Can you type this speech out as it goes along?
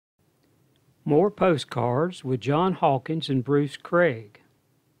More postcards with John Hawkins and Bruce Craig.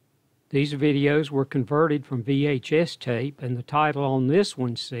 These videos were converted from VHS tape, and the title on this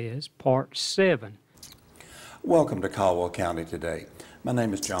one says Part 7. Welcome to Caldwell County Today. My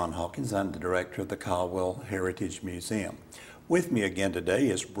name is John Hawkins. I'm the director of the Caldwell Heritage Museum. With me again today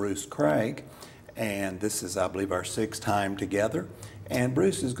is Bruce Craig, and this is, I believe, our sixth time together. And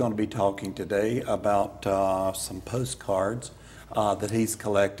Bruce is going to be talking today about some postcards that he's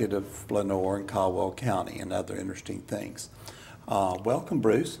collected of Lenoir and Caldwell County and other interesting things. Welcome,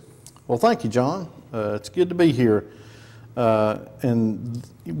 Bruce. Well, thank you, John. It's good to be here. And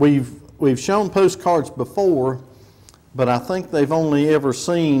we've shown postcards before, but I think they've only ever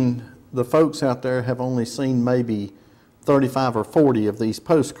seen, the folks out there have only seen maybe 35 or 40 of these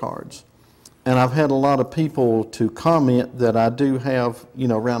postcards. And I've had a lot of people to comment that I do have,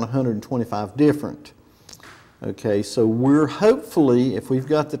 around 125 different. Okay, so we're hopefully, if we've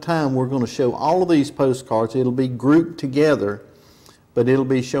got the time, we're going to show all of these postcards. It'll be grouped together, but it'll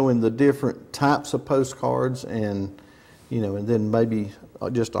be showing the different types of postcards and, and then maybe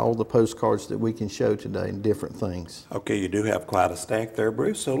just all the postcards that we can show today and different things. Okay, you do have quite a stack there,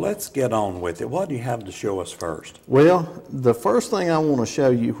 Bruce, so let's get on with it. What do you have to show us first? Well, the first thing I want to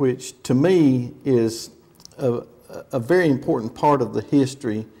show you, which to me is a very important part of the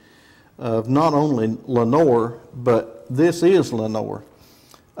history of not only Lenoir, but this is Lenoir.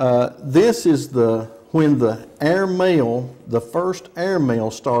 This is when the airmail, the first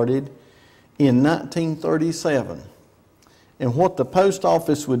airmail started in 1937. And what the post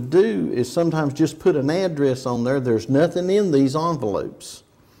office would do is sometimes just put an address on there. There's nothing in these envelopes,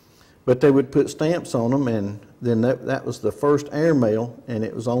 but they would put stamps on them, and then that was the first airmail, and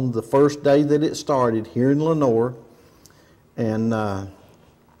it was on the first day that it started here in Lenoir. And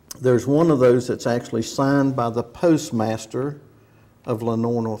there's one of those that's actually signed by the postmaster of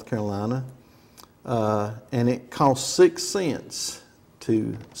Lenoir, North Carolina, and it cost 6 cents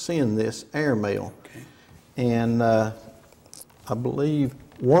to send this airmail. Okay. And I believe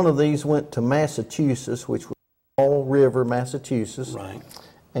one of these went to Massachusetts, which was Fall River, Massachusetts. Right.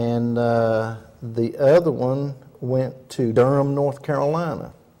 And the other one went to Durham, North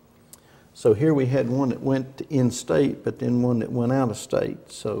Carolina. So here we had one that went in-state, but then one that went out of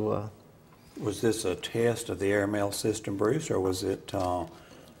state. So was this a test of the airmail system, Bruce, or was it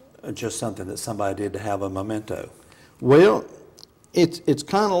just something that somebody did to have a memento? Well, it's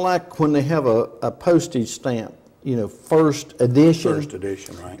kind of like when they have a postage stamp. First edition. First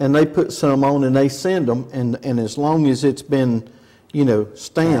edition, right. And they put some on and they send them, and as long as it's been,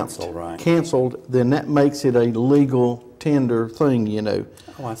 stamped, canceled, then that makes it a legal tender thing,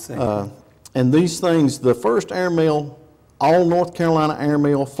 Oh, I see. And these things, the first airmail, all North Carolina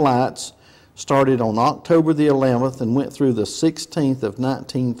airmail flights started on October the 11th and went through the 16th of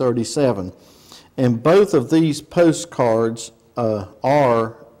 1937. And both of these postcards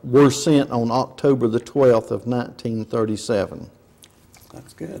were sent on October the 12th of 1937.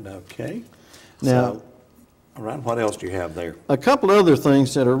 That's good, okay. Now, so, all right, what else do you have there? A couple other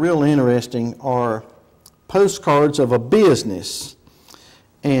things that are real interesting are postcards of a business.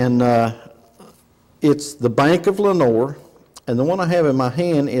 And it's the Bank of Lenoir, and the one I have in my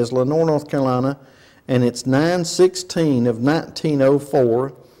hand is Lenoir, North Carolina, and it's 9/16 of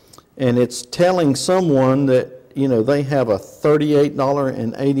 1904, and it's telling someone that they have a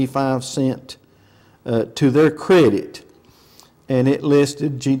 $38.85 to their credit. And it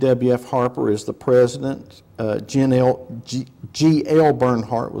listed G.W.F. Harper as the president, G.L.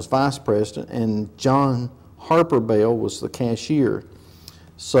 Bernhardt was vice president, and John Harper Bell was the cashier.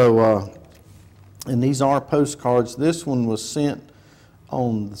 So, and these are postcards. This one was sent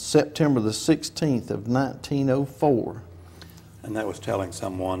on September the 16th of 1904. And that was telling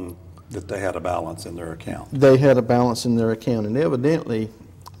someone that they had a balance in their account. They had a balance in their account, and evidently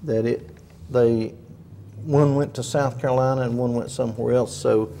that one went to South Carolina and one went somewhere else.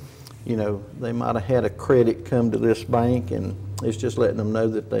 So, they might have had a credit come to this bank, and it's just letting them know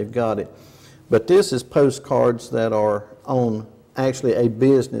that they've got it. But this is postcards that are on, actually a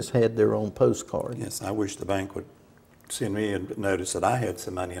business had their own postcard. Yes, I wish the bank would send me a notice that I had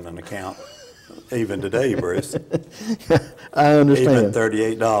some money in an account. Even today, Bruce. I understand. Even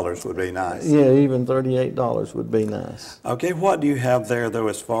 $38 would be nice. Yeah, even $38 would be nice. Okay, what do you have there, though,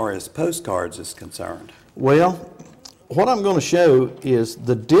 as far as postcards is concerned? Well, what I'm going to show is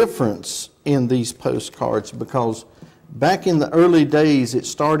the difference in these postcards, because back in the early days, it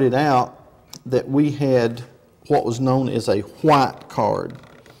started out that we had what was known as a white card.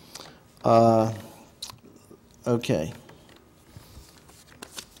 Okay.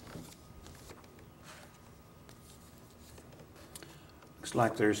 Looks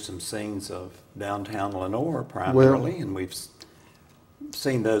like there's some scenes of downtown Lenoir primarily, and we've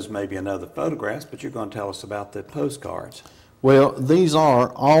seen those maybe in other photographs, but you're going to tell us about the postcards. Well, these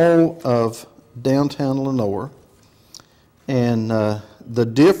are all of downtown Lenoir, and the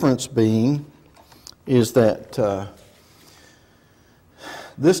difference being is that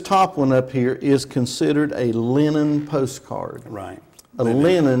this top one up here is considered a linen postcard. Right. A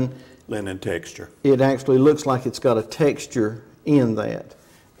linen texture. It actually looks like it's got a texture in that.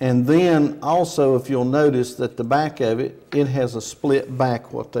 And then also, if you'll notice that the back of it, it has a split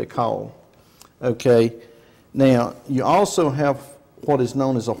back, what they call. Okay. Now, you also have what is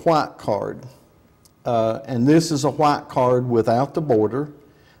known as a white card. And this is a white card without the border.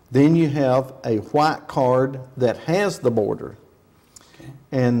 Then you have a white card that has the border. Okay.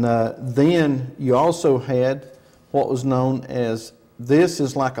 And then you also had what was known as, this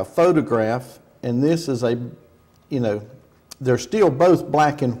is like a photograph, and this is a, they're still both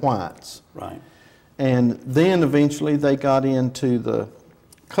black and whites. Right. And then eventually they got into the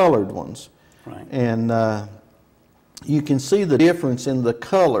colored ones. Right. And you can see the difference in the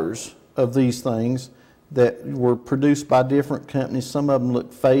colors of these things that were produced by different companies. Some of them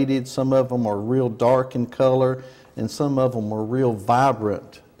look faded, some of them are real dark in color, and some of them are real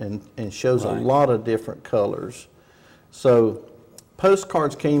vibrant and shows a lot of different colors. So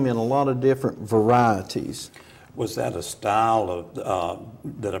postcards came in a lot of different varieties. Was that a style of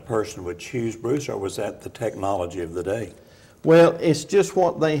that a person would choose, Bruce, or was that the technology of the day? Well, it's just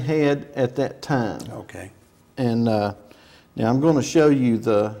what they had at that time. Okay. And now I'm going to show you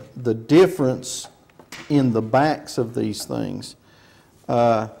the difference in the backs of these things.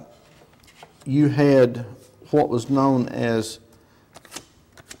 You had what was known as,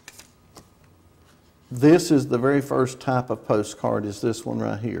 this is the very first type of postcard, is this one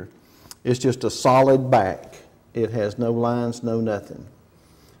right here. It's just a solid back. It has no lines, no nothing.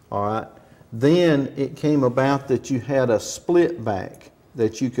 All right. Then it came about that you had a split back,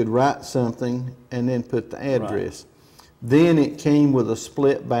 that you could write something and then put the address. Right. Then it came with a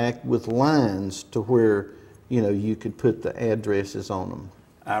split back with lines to where, you could put the addresses on them.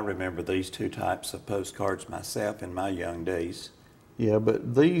 I remember these two types of postcards myself in my young days. Yeah,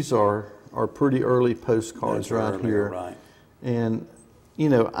 but these are pretty early postcards right here. Right. And,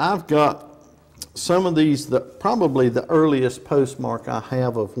 I've got some of these, probably the earliest postmark I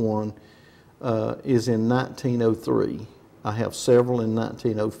have of one is in 1903. I have several in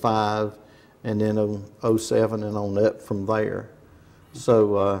 1905 and then 07 and on up from there.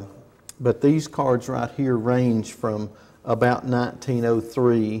 So, but these cards right here range from about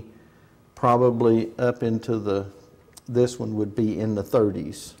 1903 probably up into this one would be in the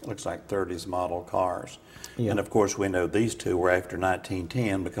 30s. Looks like 30s model cars. Yeah. And of course we know these two were after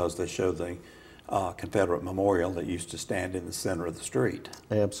 1910 because they show the Confederate memorial that used to stand in the center of the street.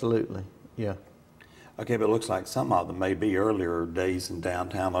 Absolutely, yeah. Okay, but it looks like some of them may be earlier days in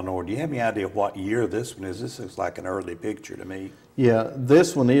downtown Lenoir. Do you have any idea what year this one is? This looks like an early picture to me. Yeah,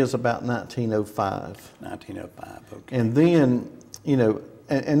 this one is about 1905. 1905, okay. And then,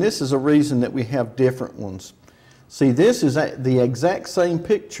 and this is a reason that we have different ones. See, this is the exact same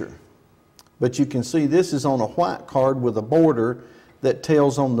picture, but you can see this is on a white card with a border that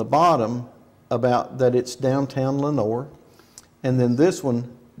tells on the bottom about that it's downtown Lenoir. And then this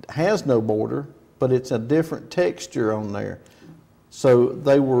one has no border, but it's a different texture on there. So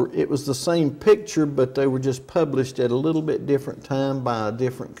it was the same picture, but they were just published at a little bit different time by a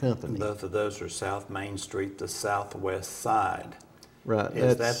different company. Both of those are South Main Street, the southwest side. Right.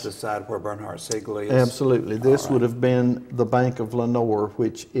 Is that the side where Bernhard Siegel is? Absolutely. This would have been the Bank of Lenoir,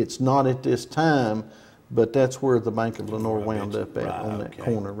 which it's not at this time, but that's where the Bank of Lenoir wound up at, on that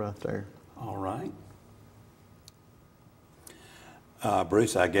corner right there. All right.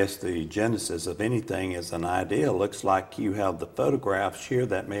 Bruce, I guess the genesis of anything is an idea. Looks like you have the photographs here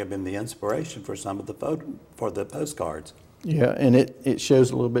that may have been the inspiration for some of the postcards. Yeah, and it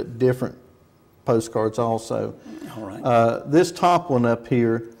shows a little bit different postcards also. All right. This top one up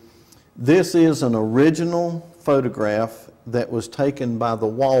here, this is an original photograph that was taken by the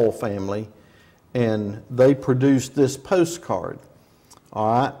Wall family, and they produced this postcard. All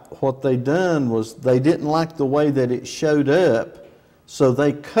right. What they done was they didn't like the way that it showed up, so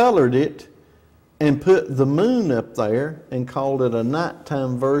they colored it and put the moon up there and called it a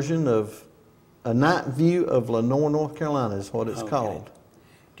nighttime version of a night view of Lenoir, North Carolina is what it's called.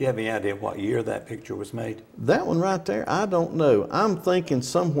 Do you have any idea what year that picture was made? That one right there, I don't know. I'm thinking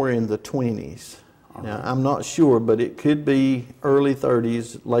somewhere in the 20s. Now, I'm not sure, but it could be early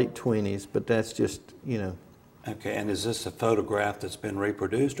 30s, late 20s, but that's just, Okay, and is this a photograph that's been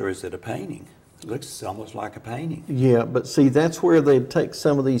reproduced, or is it a painting? It looks almost like a painting. Yeah, but see, that's where they'd take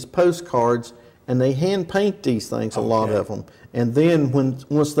some of these postcards and they hand paint these things, a lot of them. And then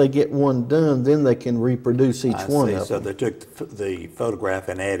once they get one done, then they can reproduce each one of them. So they took the photograph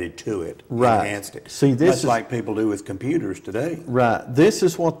and added to it, Right. enhanced it. See, this Much is like people do with computers today. right. This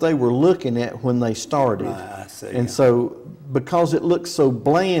is what they were looking at when they started. Right, I see. And so, because it looked so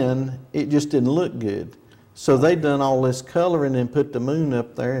bland, it just didn't look good. So they done all this coloring and put the moon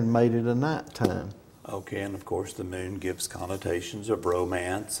up there and made it a nighttime. Okay, and of course the moon gives connotations of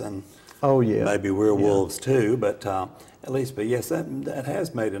romance and Oh yeah. maybe werewolves too, but at least, but yes, that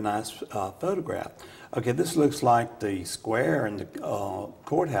has made a nice photograph. Okay, this looks like the square in the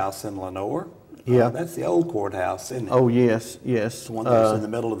courthouse in Lenoir. Yeah. That's the old courthouse, isn't it? Oh yes, yes. The one that's in the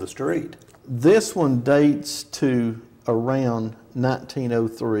middle of the street. This one dates to around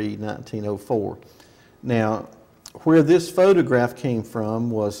 1903, 1904. Now, where this photograph came from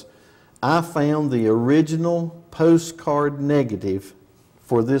was I found the original postcard negative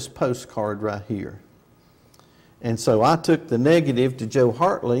for this postcard right here. And so I took the negative to Joe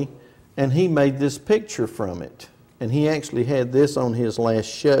Hartley and he made this picture from it. And he actually had this on his last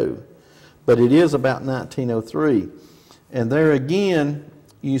show. But it is about 1903. And there again,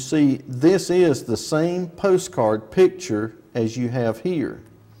 you see this is the same postcard picture as you have here.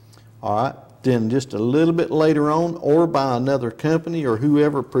 All right. Then just a little bit later on, or by another company or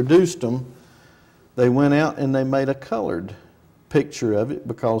whoever produced them, they went out and they made a colored picture of it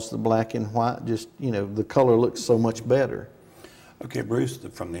because the black and white just, the color looks so much better. Okay, Bruce,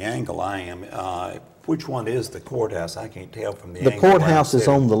 from the angle I am, which one is the courthouse? I can't tell from the The angle. courthouse is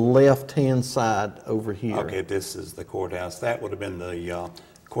on the left-hand side over here. Okay, this is the courthouse. That would have been the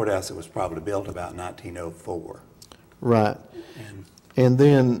courthouse that was probably built about 1904. Right. And And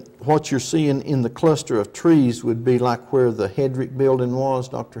then what you're seeing in the cluster of trees would be like where the Hedrick building was,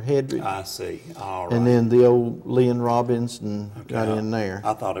 Dr. Hedrick. I see. All right. And then the old Lee and Robbins and got in there.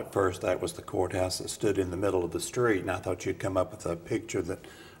 I thought at first that was the courthouse that stood in the middle of the street, and I thought you'd come up with a picture that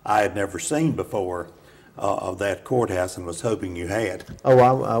I had never seen before of that courthouse, and was hoping you had. Oh,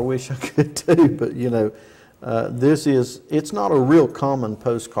 I wish I could too, but it's not a real common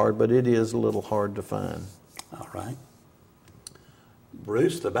postcard, but it is a little hard to find. All right.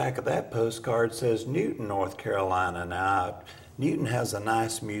 Bruce, the back of that postcard says Newton, North Carolina. Now, Newton has a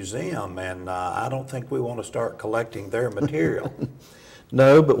nice museum, and I don't think we want to start collecting their material.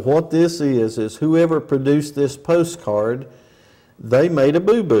 No, but what this is whoever produced this postcard, they made a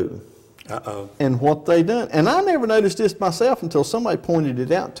boo-boo. Uh-oh. And what they done, and I never noticed this myself until somebody pointed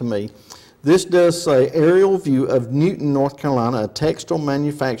it out to me. This does say aerial view of Newton, North Carolina, a textile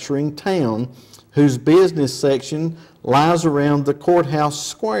manufacturing town whose business section lies around the courthouse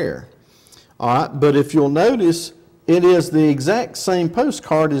square. All right, but if you'll notice, it is the exact same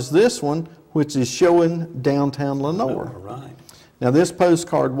postcard as this one, which is showing downtown Lenoir. All right. Now, this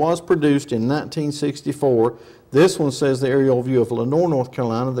postcard was produced in 1964. This one says the aerial view of Lenoir, North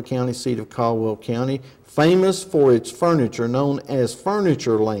Carolina, the county seat of Caldwell County, famous for its furniture, known as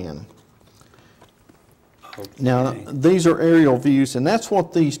Furniture Land. Okay. Now, these are aerial views, and that's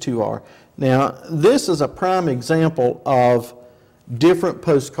what these two are. Now, this is a prime example of different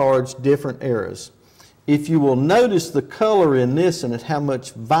postcards, different eras. If you will notice the color in this and how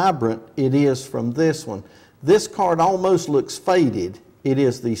much vibrant it is from this one, this card almost looks faded. It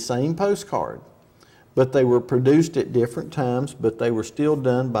is the same postcard, but they were produced at different times, but they were still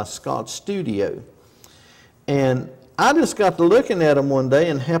done by Scott's Studio. And I just got to looking at them one day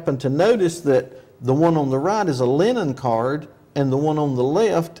and happened to notice that the one on the right is a linen card and the one on the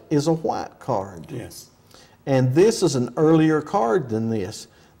left is a white card. Yes. And this is an earlier card than this.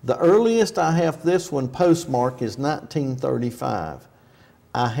 The earliest I have this one postmarked is 1935.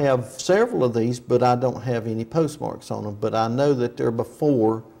 I have several of these, but I don't have any postmarks on them, but I know that they're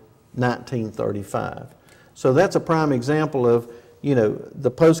before 1935. So that's a prime example of,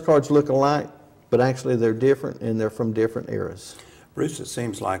 the postcards look alike, but actually they're different and they're from different eras. Bruce, it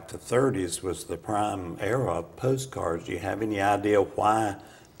seems like the 30s was the prime era of postcards. Do you have any idea why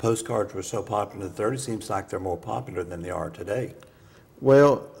postcards were so popular in the 30s? Seems like they're more popular than they are today.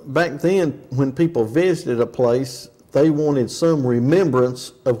 Well, back then, when people visited a place, they wanted some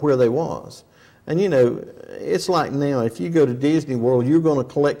remembrance of where they was. And it's like now, if you go to Disney World, you're going to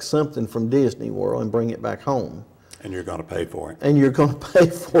collect something from Disney World and bring it back home. And you're going to pay for it. And you're going to pay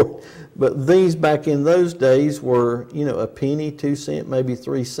for it. But these back in those days were, a penny, 2 cents, maybe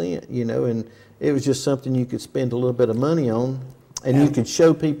 3 cents, and it was just something you could spend a little bit of money on, and you could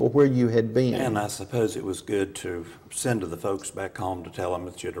show people where you had been. And I suppose it was good to send to the folks back home to tell them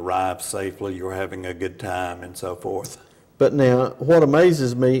that you'd arrived safely, you were having a good time, and so forth. But now, what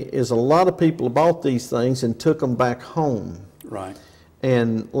amazes me is a lot of people bought these things and took them back home. Right.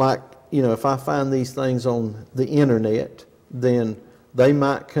 And like, you know, if I find these things on the internet, then they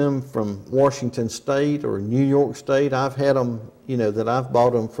might come from Washington State or New York State. I've had them, you know, that I've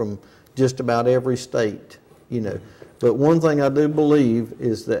bought them from just about every state, you know. But one thing I do believe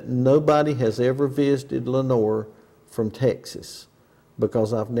is that nobody has ever visited Lenoir from Texas,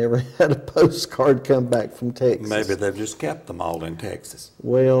 because I've never had a postcard come back from Texas. Maybe they've just kept them all in Texas.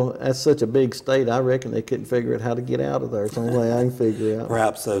 Well, that's such a big state, I reckon they couldn't figure out how to get out of there. It's the only way I can figure out.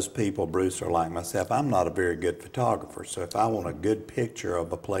 Perhaps those people, Bruce, are like myself. I'm not a very good photographer, so if I want a good picture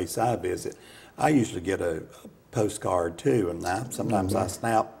of a place I visit, I usually get a postcard too, and sometimes I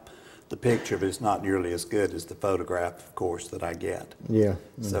snap the picture, but it's not nearly as good as the photograph, of course, that I get. Yeah.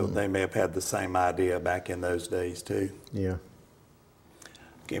 So they may have had the same idea back in those days too. Yeah.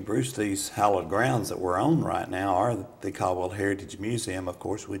 Okay, Bruce, these hallowed grounds that we're on right now are the Caldwell Heritage Museum, of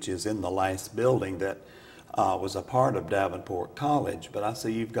course, which is in the last building that was a part of Davenport College. But I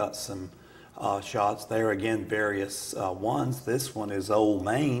see you've got some shots there, again, various ones. This one is Old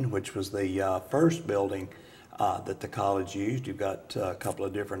Main, which was the first building that the college used. You've got a couple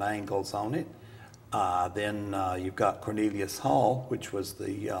of different angles on it. Then you've got Cornelius Hall, which was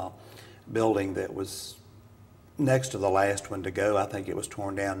the building that was next to the last one to go. I think it was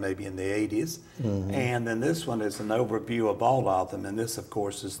torn down maybe in the 80s. And then this one is an overview of all of them. And this, of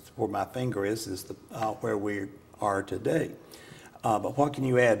course, is where my finger is where we are today. But what can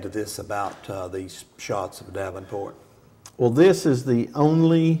you add to this about these shots of Davenport? Well, this is the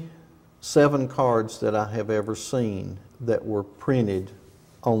only 7 cards that I have ever seen that were printed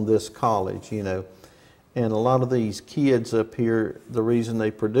on this college, you know. And a lot of these kids up here, the reason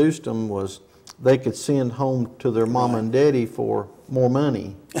they produced them was they could send home to their mom and daddy for more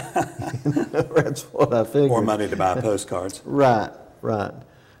money. That's what I figured. More money to buy postcards. Right, right.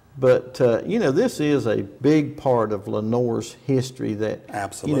 But, you know, this is a big part of Lenoir's history that,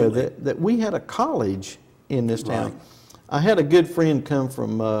 absolutely, you know, that we had a college in this town. Right. I had a good friend come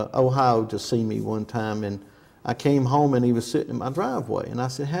from Ohio to see me one time, and I came home and he was sitting in my driveway. And I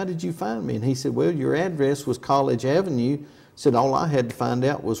said, "How did you find me?" And he said, "Well, your address was College Avenue." Said, "All I had to find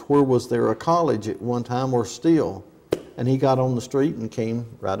out was where was there a college at one time or still." And he got on the street and came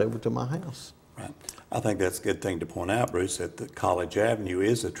right over to my house. Right. I think that's a good thing to point out, Bruce, that the College Avenue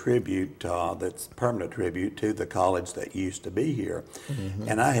is a tribute, that's a permanent tribute to the college that used to be here.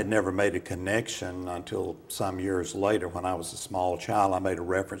 And I had never made a connection until some years later when I was a small child. I made a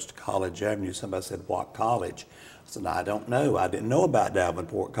reference to College Avenue. Somebody said, "What college?" I said, "I don't know. I didn't know about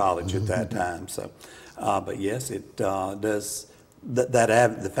Davenport College at that time." So, but yes, it does.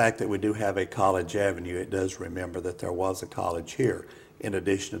 The fact that we do have a College Avenue, it does remember that there was a college here, in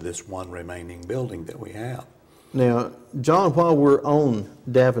addition to this one remaining building that we have. Now, John, while we're on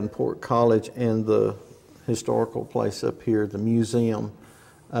Davenport College and the historical place up here, the museum,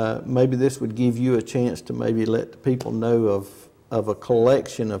 maybe this would give you a chance to maybe let the people know of a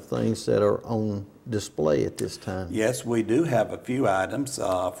collection of things that are on display at this time. Yes, we do have a few items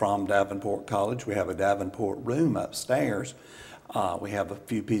from Davenport College. We have a Davenport room upstairs. We have a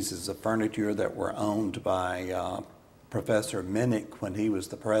few pieces of furniture that were owned by Professor Minnick when he was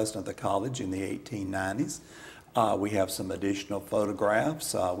the president of the college in the 1890s. We have some additional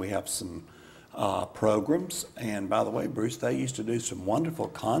photographs. We have some programs. And by the way, Bruce, they used to do some wonderful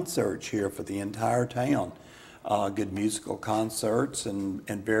concerts here for the entire town. Good musical concerts and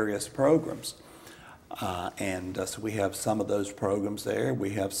various programs. So we have some of those programs there.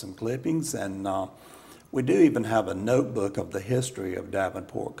 We have some clippings, and we do even have a notebook of the history of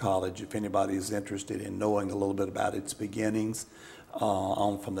Davenport College if anybody is interested in knowing a little bit about its beginnings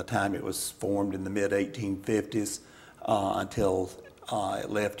on from the time it was formed in the mid-1850s until it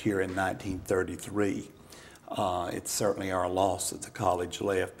left here in 1933. It's certainly our loss that the college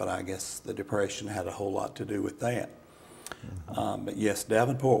left, but I guess the Depression had a whole lot to do with that. But yes,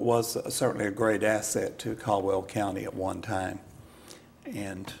 Davenport was certainly a great asset to Caldwell County at one time,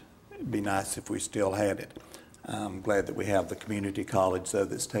 and it'd be nice if we still had it. I'm glad that we have the community college, though,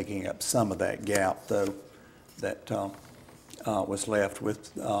 that's taking up some of that gap, though, that was left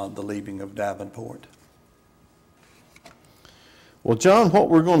with the leaving of Davenport. Well, John, what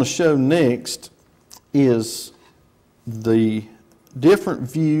we're going to show next is the different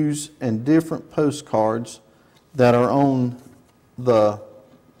views and different postcards that are on the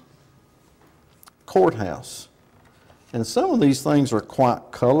courthouse. And some of these things are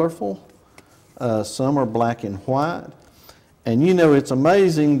quite colorful. Some are black and white. And you know, it's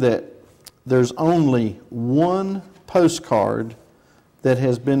amazing that there's only one postcard that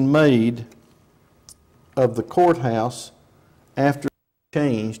has been made of the courthouse after it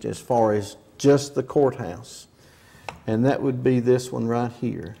changed as far as just the courthouse. And that would be this one right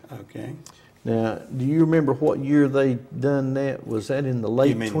here. Okay. Now, do you remember what year they done that? Was that in the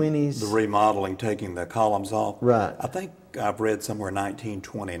late 20s? The remodeling, taking the columns off? Right. I think I've read somewhere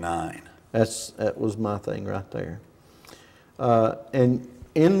 1929. That was my thing right there. And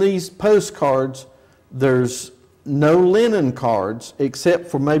in these postcards, there's no linen cards except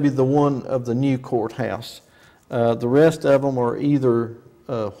for maybe the one of the new courthouse. The rest of them are either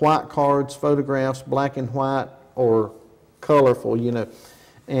white cards, photographs, black and white, or colorful, you know.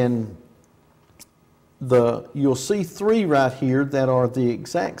 And you'll see 3 right here that are the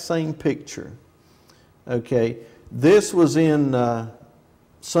exact same picture. Okay, this was in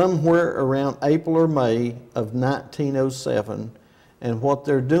somewhere around April or May of 1907, and what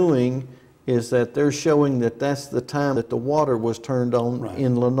they're doing is that they're showing that that's the time that the water was turned on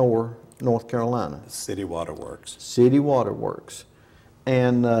in Lenoir, North Carolina. City Waterworks. City Waterworks.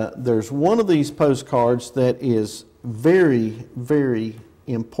 And there's one of these postcards that is very, very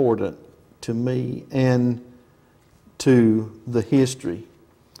important to me and to the history.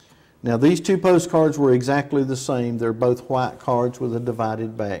 Now, these 2 postcards were exactly the same. They're both white cards with a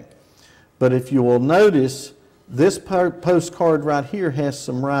divided back. But if you will notice, this postcard right here has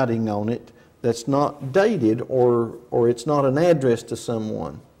some writing on it that's not dated, or it's not an address to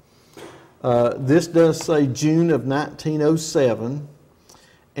someone. This does say June of 1907,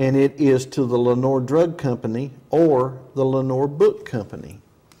 and it is to the Lenoir Drug Company or the Lenoir Book Company.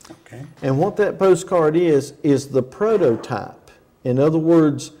 Okay. And what that postcard is the prototype. In other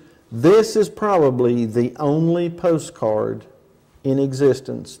words, this is probably the only postcard in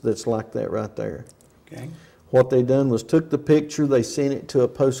existence that's like that right there. Okay. What they done was took the picture, they sent it to a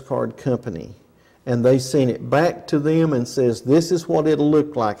postcard company, and they sent it back to them and says, this is what it'll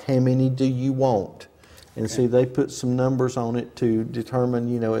look like, how many do you want? And see, they put some numbers on it to determine,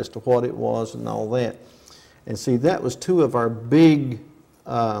 you know, as to what it was and all that. And see, that was 2 of our big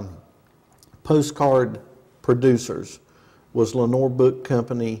postcard producers, was Lenoir Book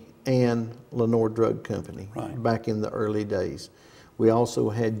Company and Lenoir Drug Company back in the early days. We also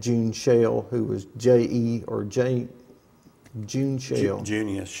had June Shell, who was June Shell.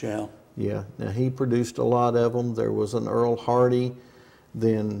 Junius Shell. Yeah, now he produced a lot of them. There was an Earl Hardy,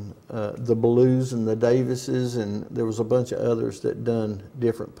 then the Blues and the Davises, and there was a bunch of others that done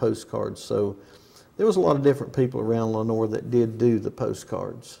different postcards. So there was a lot of different people around Lenoir that did do the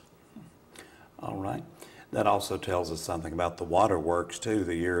postcards. All right. That also tells us something about the waterworks too,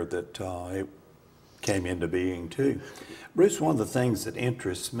 the year that it came into being too. Bruce, one of the things that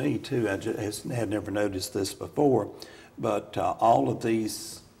interests me too, I had never noticed this before, but all of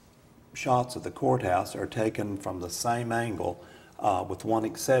these shots of the courthouse are taken from the same angle, with one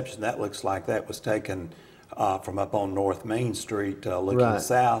exception. That looks like that was taken from up on North Main Street looking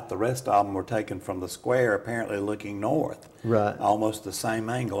south. The rest of them were taken from the square, apparently looking north. Right. Almost the same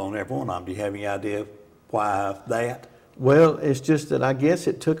angle on every one of them. Do you have any idea why that? Well, it's just that I guess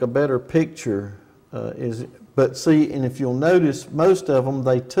it took a better picture. But see, and if you'll notice, most of them,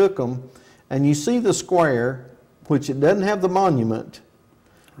 they took them, and you see the square, which it doesn't have the monument,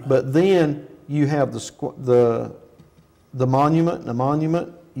 but then you have the monument and the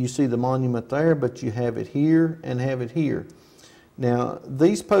monument. You see the monument there, but you have it here and have it here. Now,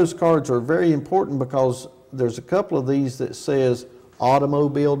 these postcards are very important because there's a couple of these that says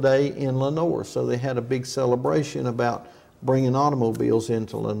Automobile Day in Lenoir. So they had a big celebration about bringing automobiles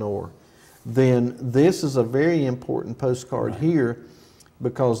into Lenoir. Then this is a very important postcard here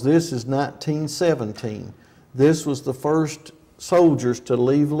because this is 1917. This was the first soldiers to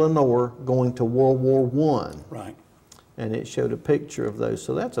leave Lenoir going to World War I. Right. And it showed a picture of those.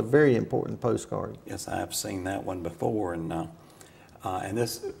 So that's a very important postcard. Yes, I've seen that one before. And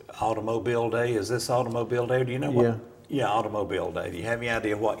this Automobile Day, is this Automobile Day? Do you know what? Yeah. Yeah, Automobile Day. Do you have any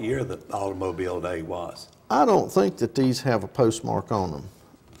idea what year the Automobile Day was? I don't think that these have a postmark on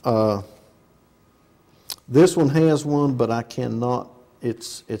them. This one has one, but I cannot.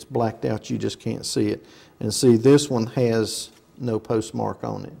 It's blacked out. You just can't see it. And see, this one has no postmark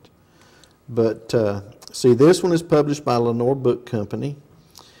on it. But see, this one is published by Lenoir Book Company,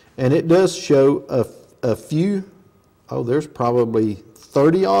 and it does show a few. Oh, there's probably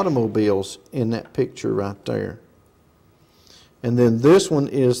 30 automobiles in that picture right there. And then this one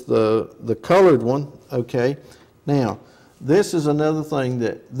is the colored one. Okay, now this is another thing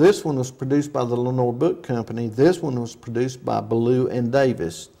that this one was produced by the Lenoir Book Company. This one was produced by Ballou and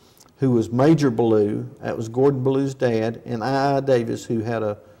Davis, who was Major Ballou. That was Gordon Ballou's dad, and I. Davis, who had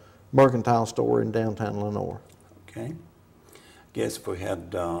a mercantile store in downtown Lenoir. Okay. Guess if we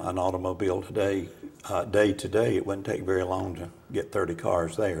had an automobile today, day to day, it wouldn't take very long to get 30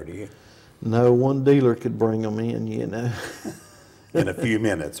 cars there, do you? No, one dealer could bring them in, you know. In a few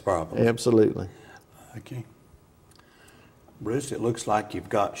minutes, probably. Absolutely. Okay. Bruce, it looks like you've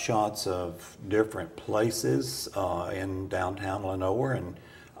got shots of different places in downtown Lenoir and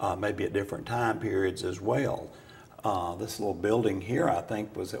maybe at different time periods as well. This little building here, I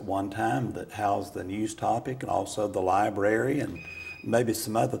think, was at one time that housed the news topic and also the library and maybe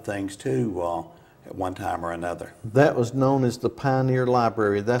some other things too at one time or another. That was known as the Pioneer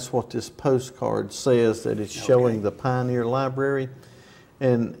Library. That's what this postcard says, that it's showing the Pioneer Library.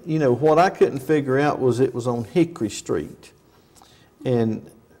 And, you know, what I couldn't figure out was it was on Hickory Street. And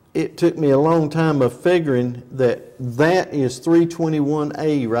it took me a long time of figuring that that is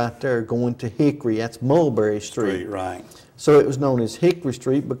 321A right there going to Hickory. That's Mulberry Street. Right. So it was known as Hickory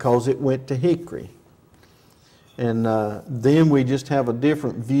Street because it went to Hickory. And then we just have a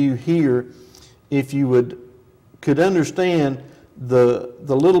different view here. If you could understand, the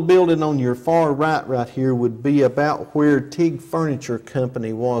little building on your far right here would be about where Teague Furniture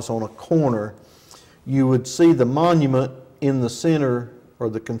Company was on a corner. You would see the monument in the center, or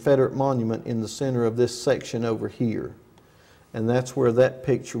the Confederate monument in the center of this section over here. And that's where that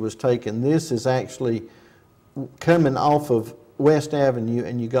picture was taken. This is actually coming off of West Avenue,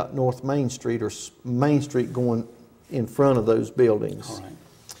 and you got North Main Street, or Main Street going in front of those buildings. All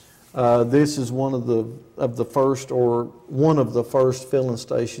right. This is one of the first filling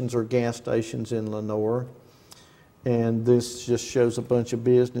stations or gas stations in Lenoir. And this just shows a bunch of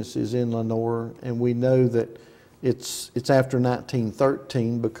businesses in Lenoir, and we know that it's after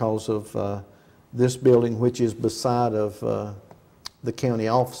 1913 because of this building, which is beside of the county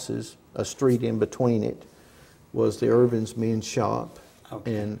offices. A street in between it was the Irvin's Men's Shop.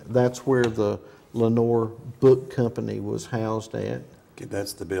 Okay. And that's where the Lenoir Book Company was housed at. Okay,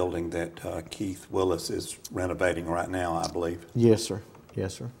 that's the building that Keith Willis is renovating right now, I believe. Yes, sir.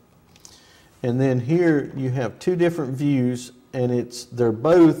 Yes, sir. And then here you have two different views, and they're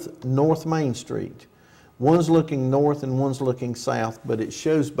both North Main Street. One's looking north and one's looking south, but it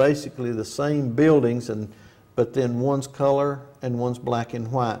shows basically the same buildings, but then one's color and one's black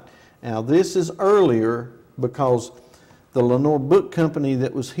and white. Now this is earlier because the Lenoir Book Company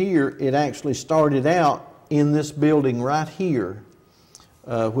that was here, it actually started out in this building right here,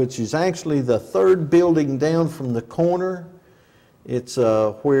 which is actually the third building down from the corner. It's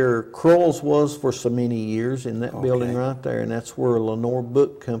where Kroll's was for so many years, in that building right there, and that's where Lenoir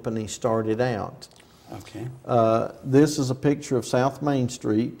Book Company started out. Okay. This is a picture of South Main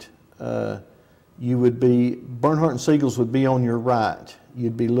Street. Bernhardt and Siegel's would be on your right.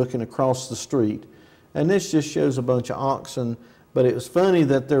 You'd be looking across the street. And this just shows a bunch of oxen, but it was funny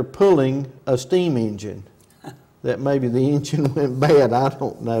that they're pulling a steam engine. That maybe the engine went bad, I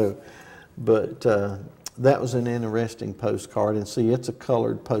don't know. But that was an interesting postcard. And see, it's a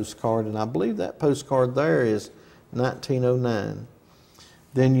colored postcard, and I believe that postcard there is 1909.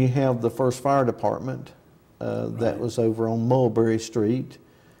 Then you have the first fire department that was over on Mulberry Street.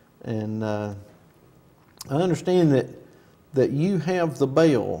 And I understand that you have the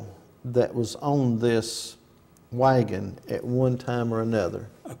bell that was on this wagon at one time or another.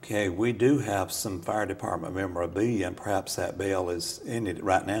 Okay, we do have some fire department memorabilia, and perhaps that bell is in it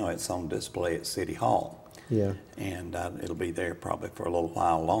right now. It's on display at City Hall. Yeah. And it'll be there probably for a little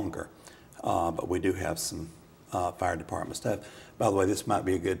while longer. But we do have some fire department stuff. By the way, this might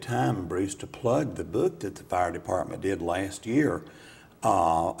be a good time, Bruce, to plug the book that the fire department did last year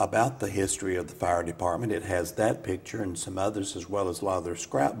about the history of the fire department. It has that picture and some others, as well as a lot of their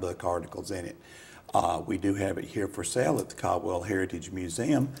scrapbook articles in it. We do have it here for sale at the Caldwell Heritage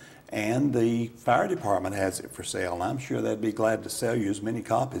Museum, and the fire department has it for sale, and I'm sure they'd be glad to sell you as many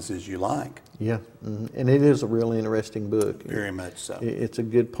copies as you like. Yeah, and it is a really interesting book. Very much so. It's a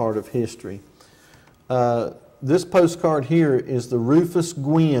good part of history. This postcard here is the Rufus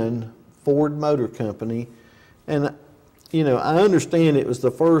Gwynn Ford Motor Company, and you know, I understand it was the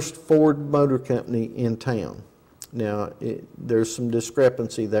first Ford Motor Company in town. Now, there's some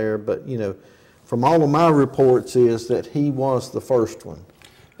discrepancy there, but you know, from all of my reports is that he was the first one.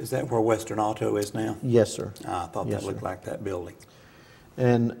 Is that where Western Auto is now? Yes, sir. I thought Yes, that looked sir. like that building.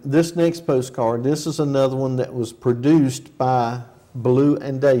 And this next postcard, this is another one that was produced by Blue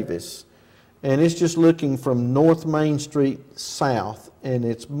and Davis. And it's just looking from North Main Street south, and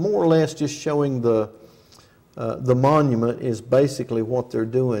it's more or less just showing the monument is basically what they're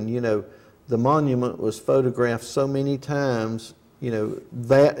doing. You know, the monument was photographed so many times. You know,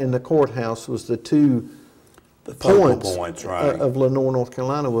 that and the courthouse was the two points right. of Lenoir, North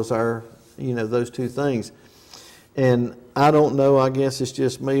Carolina, was our, you know, those two things. And I don't know, I guess it's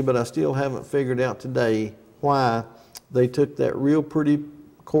just me, but I still haven't figured out today why they took that real pretty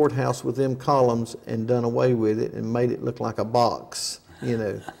courthouse with them columns and done away with it and made it look like a box, you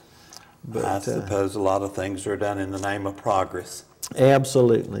know. But, I suppose a lot of things are done in the name of progress.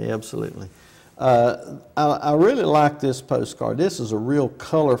 Absolutely, absolutely. I really like this postcard. This is a real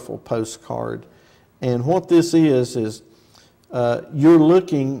colorful postcard. And what this is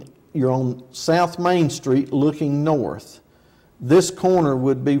you're on South Main Street looking north. This corner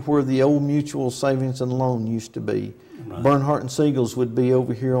would be where the old Mutual Savings and Loan used to be. Right. Bernhardt and Siegel's would be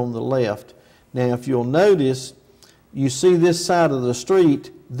over here on the left. Now, if you'll notice, you see this side of the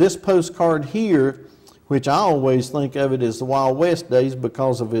street, this postcard here, which I always think of it as the Wild West days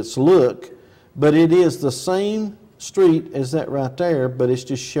because of its look, but it is the same street as that right there, but it's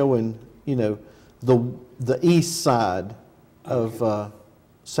just showing, you know, the east side of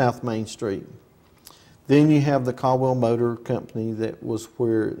South Main Street. Then you have the Caldwell Motor Company, that's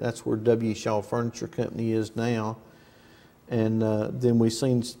where W. Shaw Furniture Company is now. And then we've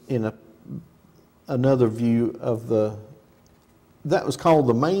seen in another view of that was called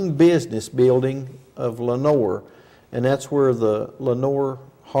the main business building of Lenoir. And that's where the Lenoir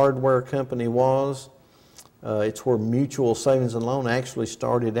Hardware Company was. It's where Mutual Savings and Loan actually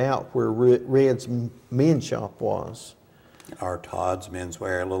started out, where Red's men's shop was. Or Todd's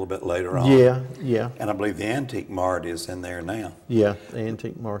Menswear a little bit later on. Yeah, yeah. And I believe the Antique Mart is in there now. Yeah, the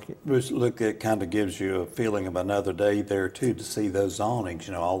Antique Market. Look, it kind of gives you a feeling of another day there too, to see those awnings.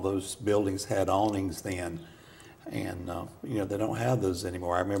 You know, all those buildings had awnings then. And, you know, they don't have those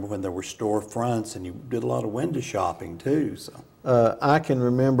anymore. I remember when there were storefronts and you did a lot of window shopping too. So I can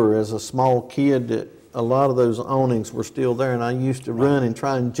remember as a small kid that a lot of those awnings were still there, and I used to run and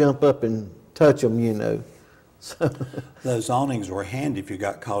try and jump up and touch them, you know. So those awnings were handy if you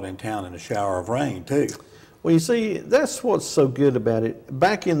got caught in town in a shower of rain too. Well, you see, that's what's so good about it.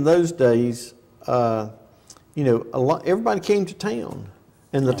 Back in those days, you know, everybody came to town,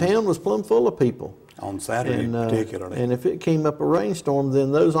 and the town was plumb full of people. On Saturday particularly. And if it came up a rainstorm,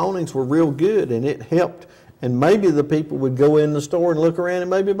 then those awnings were real good, and it helped. And maybe the people would go in the store and look around and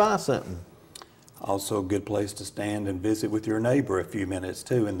maybe buy something. Also a good place to stand and visit with your neighbor a few minutes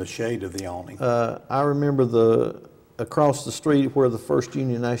too, in the shade of the awning. I remember across the street where the First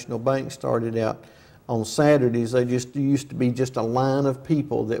Union National Bank started out, on Saturdays they just used to be just a line of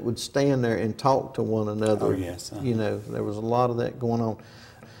people that would stand there and talk to one another. Oh yes. You know, there was a lot of that going on.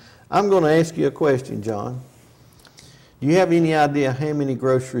 I'm going to ask you a question, John. Do you have any idea how many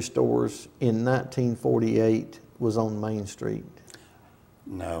grocery stores in 1948 was on Main Street?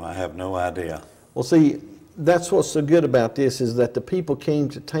 No, I have no idea. Well, see, that's what's so good about this, is that the people came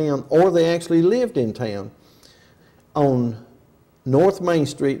to town, or they actually lived in town. On North Main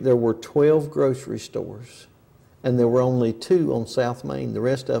Street, there were 12 grocery stores, and there were only 2 on South Main. The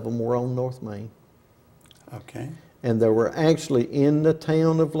rest of them were on North Main. Okay. And there were actually, in the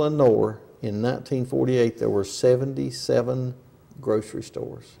town of Lenoir, in 1948, there were 77 grocery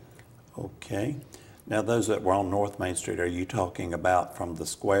stores. Okay. Now, those that were on North Main Street, are you talking about from the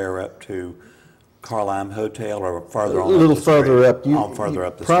square up to Carlime Hotel, or further on? A little further up. Further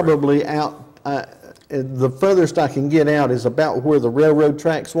up the probably street. Out. The furthest I can get out is about where the railroad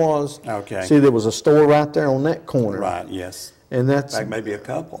tracks was. Okay. See, there was a store right there on that corner. Right. Yes. And that's. In fact, maybe a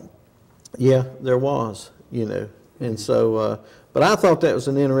couple. Yeah, there was. You know, and so. But I thought that was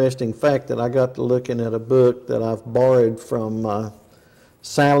an interesting fact that I got to looking at a book that I've borrowed from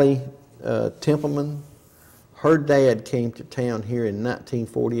Sally Templeman. Her dad came to town here in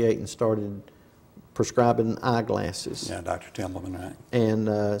 1948 and started prescribing eyeglasses. Yeah, Dr. Templeman, right.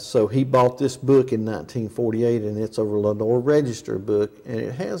 And so he bought this book in 1948, and it's a Lenoir Register book, and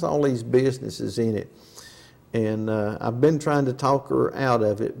it has all these businesses in it. And I've been trying to talk her out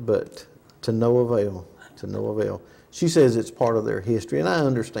of it, but to no avail, to no avail. She says it's part of their history, and I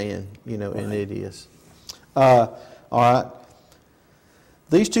understand, you know, right. And it is. All right.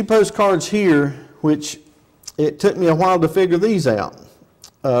 These 2 postcards here, which it took me a while to figure these out.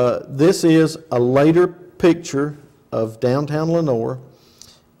 This is a later picture of downtown Lenoir,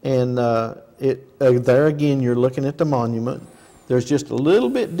 and there again you're looking at the monument. There's just a little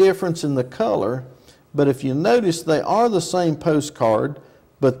bit difference in the color, but if you notice they are the same postcard,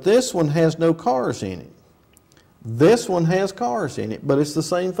 but this one has no cars in it. This one has cars in it, but it's the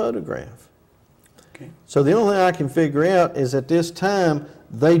same photograph. Okay. So the only thing I can figure out is at this time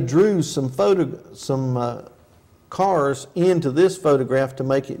they drew some cars into this photograph to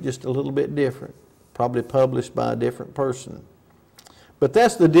make it just a little bit different, probably published by a different person. But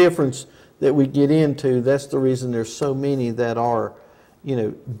that's the difference that we get into. That's the reason there's so many that are you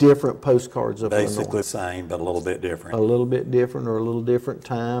know, different postcards of Basically Lenoir. the same, but a little bit different. A little bit different, or a little different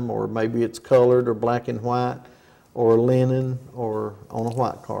time, or maybe it's colored or black and white, or linen, or on a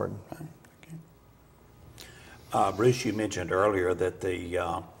white card. Okay. Bruce, you mentioned earlier that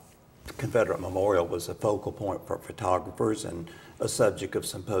the Confederate Memorial was a focal point for photographers and a subject of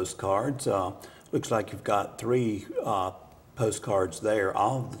some postcards. Looks like you've got 3 postcards there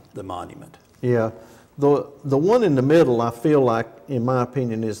of the monument. Yeah. The one in the middle, I feel like, in my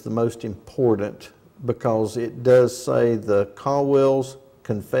opinion, is the most important because it does say the Caldwell's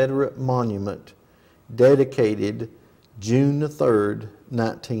Confederate Monument, dedicated June the 3rd,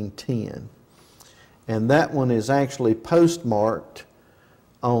 1910. And that one is actually postmarked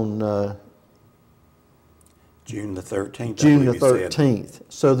on June the 13th. June the 13th.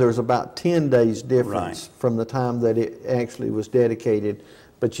 So there's about 10 days difference Right. from the time that it actually was dedicated.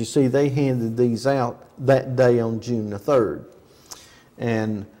 But you see, they handed these out that day on June the 3rd.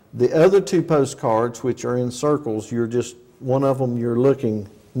 And the other 2 postcards, which are in circles, you're just, one of them you're looking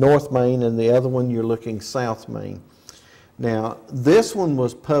North Main and the other one you're looking South Main. Now, this one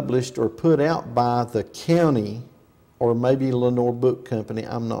was published or put out by the county or maybe Lenoir Book Company,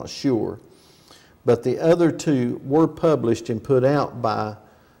 I'm not sure. But the other 2 were published and put out by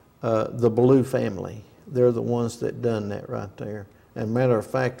the Blue family. They're the ones that done that right there. And matter of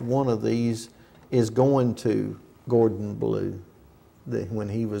fact, one of these is going to Gordon Blue when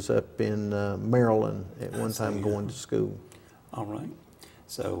he was up in Maryland at one time going to school. All right.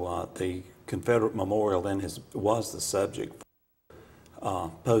 So the Confederate Memorial then was the subject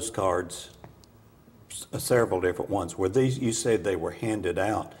for postcards, several different ones. Were these, you said they were handed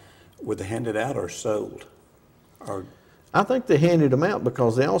out. Were they handed out or sold? Or I think they handed them out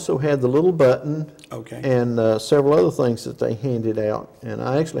because they also had the little button and several other things that they handed out. And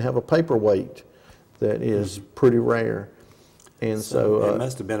I actually have a paperweight that is pretty rare. And so it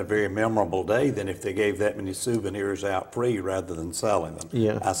must have been a very memorable day then if they gave that many souvenirs out free rather than selling them.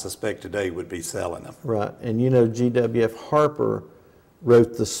 Yeah. I suspect today would be selling them. Right. And you know, G.W.F. Harper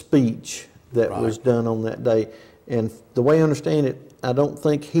wrote the speech that was done on that day. And the way I understand it, I don't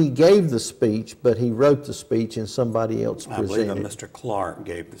think he gave the speech, but he wrote the speech and somebody else presented it. I believe Mr. Clark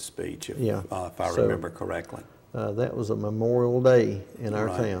gave the speech, if I So, remember correctly. That was a Memorial Day in our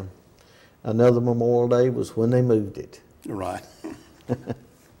town. Another Memorial Day was when they moved it. Right.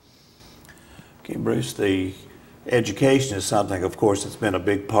 Okay, Bruce, the education is something, of course, that's been a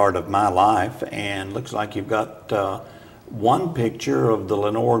big part of my life, and looks like you've got one picture of the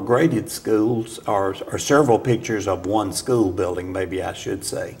Lenoir graded schools, or several pictures of one school building, maybe I should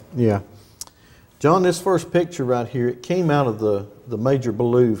say. Yeah. John, this first picture right here, it came out of the Major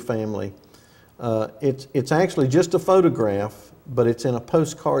Ballou family. It's actually just a photograph, but it's in a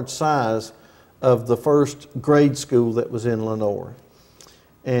postcard size of the first grade school that was in Lenoir.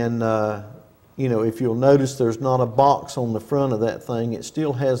 And you know, if you'll notice, there's not a box on the front of that thing. It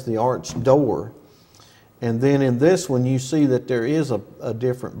still has the arched door. And then in this one, you see that there is a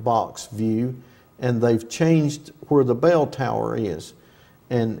different box view, and they've changed where the bell tower is.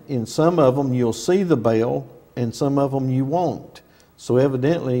 And in some of them, you'll see the bell, and some of them you won't. So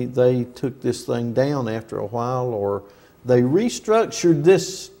evidently, they took this thing down after a while, or they restructured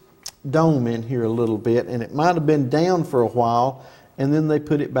this dome in here a little bit, and it might have been down for a while, and then they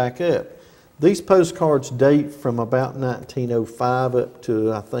put it back up. These postcards date from about 1905 up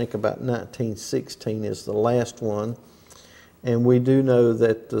to, I think, about 1916 is the last one. And we do know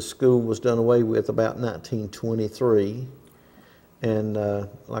that the school was done away with about 1923. And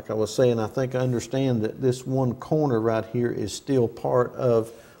like I was saying, I think I understand that this one corner right here is still part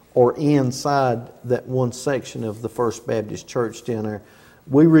of, or inside that one section of the First Baptist Church down there.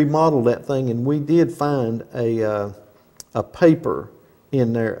 We remodeled that thing, and we did find a paper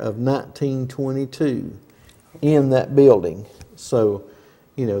in there of 1922 in that building. So,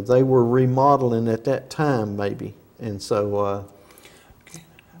 you know, they were remodeling at that time maybe. And so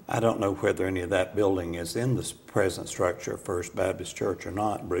I don't know whether any of that building is in the present structure of First Baptist Church or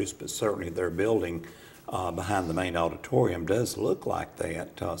not, Bruce, but certainly their building behind the main auditorium does look like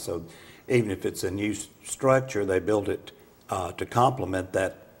that. So even if it's a new structure, they built it to complement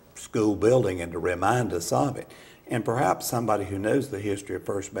that school building and to remind us of it. And perhaps somebody who knows the history of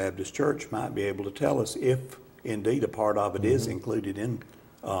First Baptist Church might be able to tell us if indeed a part of it is included in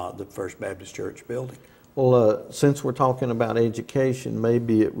the First Baptist Church building. Well, since we're talking about education,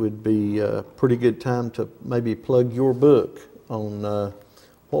 maybe it would be a pretty good time to maybe plug your book on,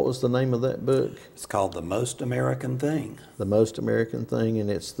 what was the name of that book? It's called The Most American Thing. The Most American Thing, and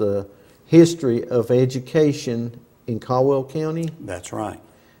it's the history of education in Caldwell County. That's right.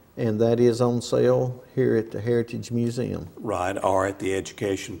 and that is on sale here at the Heritage Museum. Right, or at the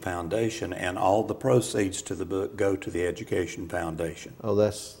Education Foundation, and all the proceeds to the book go to the Education Foundation. Oh,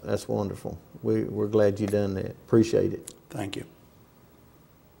 that's wonderful. We're glad you done that. Appreciate it. Thank you.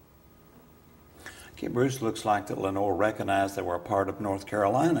 Okay, Bruce, looks like that Lenoir recognized they were a part of North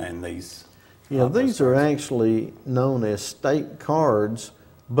Carolina in these. Yeah, these are actually known as state cards,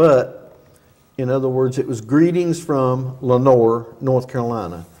 but in other words, it was greetings from Lenoir, North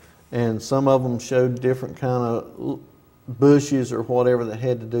Carolina. And some of them showed different kind of bushes or whatever that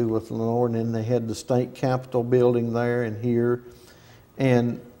had to do with Lenoir. And then they had the state capitol building there and here.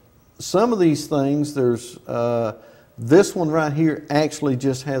 And some of these things, there's this one right here actually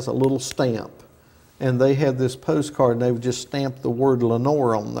just has a little stamp. And they had this postcard and they would just stamp the word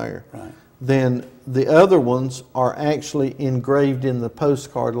Lenoir on there. Right. Then the other ones are actually engraved in the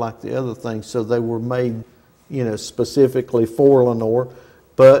postcard like the other things. So they were made, you know, specifically for Lenoir.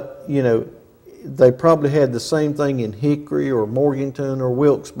 But, you know, they probably had the same thing in Hickory or Morganton or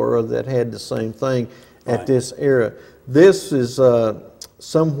Wilkesboro that had the same thing at this era. This is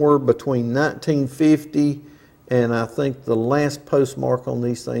somewhere between 1950 and I think the last postmark on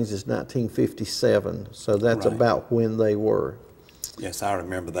these things is 1957. So that's about when they were. Yes, I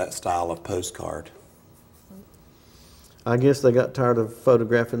remember that style of postcard. I guess they got tired of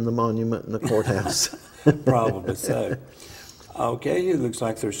photographing the monument and the courthouse. Probably so. Okay, it looks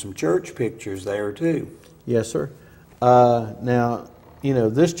like there's some church pictures there too. Yes, sir. Now, you know,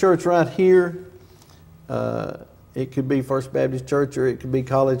 this church right here, it could be First Baptist Church or it could be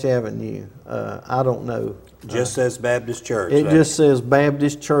College Avenue. I don't know. Just says Baptist Church. It just says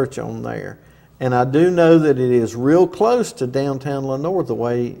Baptist Church on there. And I do know that it is real close to downtown Lenoir, the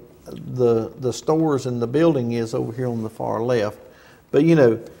way the stores and the building is over here on the far left. But, you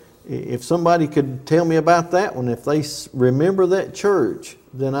know, if somebody could tell me about that one, if they remember that church,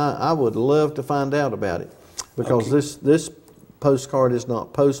 then I would love to find out about it. Because this postcard is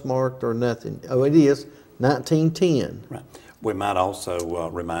not postmarked or nothing. Oh, it is 1910. Right. We might also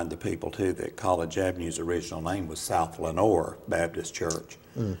remind the people too that College Avenue's original name was South Lenoir Baptist Church.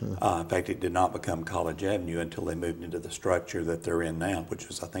 In fact, it did not become College Avenue until they moved into the structure that they're in now, which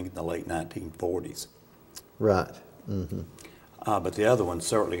was, I think, in the late 1940s. Right. But the other one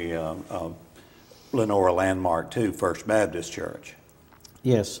certainly Lenoir landmark too, First Baptist Church.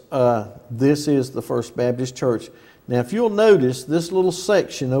 Yes, this is the First Baptist Church. Now, if you'll notice, this little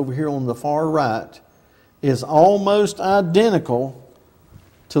section over here on the far right is almost identical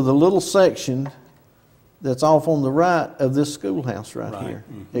to the little section that's off on the right of this schoolhouse right here.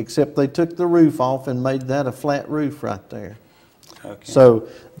 Except they took the roof off and made that a flat roof right there. Okay. So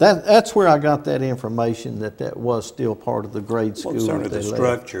that's where I got that information that was still part of the grade school. Well, certainly the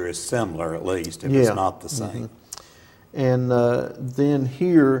structure is similar, at least, if it's not the same. And then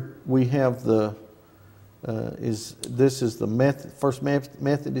here we have the this is the First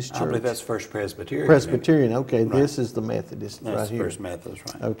Methodist Church. I believe that's First Presbyterian. Presbyterian, okay. Right. This is the Methodist that's right here. First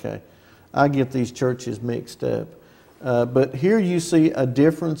Methodist, right. Okay. I get these churches mixed up. But here you see a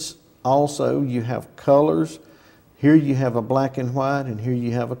difference also. You have colors. Here you have a black and white, and here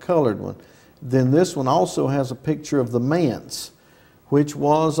you have a colored one. Then this one also has a picture of the manse, which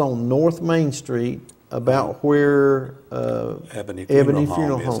was on North Main Street, about where Ebony Funeral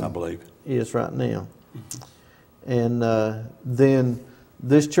Home is, I believe. Is right now. And then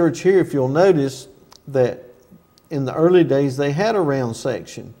this church here, if you'll notice that in the early days they had a round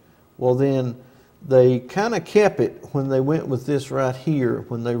section. Well, then they kind of kept it when they went with this right here,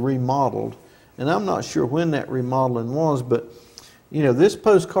 when they remodeled. And I'm not sure when that remodeling was, but you know, this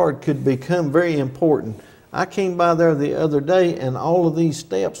postcard could become very important. I came by there the other day and all of these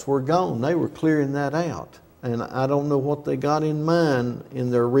steps were gone. They were clearing that out. And I don't know what they got in mind in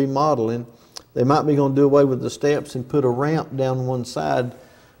their remodeling. They might be going to do away with the steps and put a ramp down one side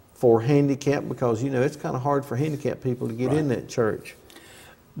for handicap, because, you know, it's kind of hard for handicapped people to get in that church.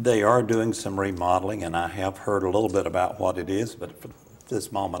 They are doing some remodeling, and I have heard a little bit about what it is, but for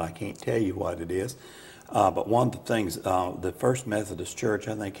this moment I can't tell you what it is. But one of the things, the First Methodist Church,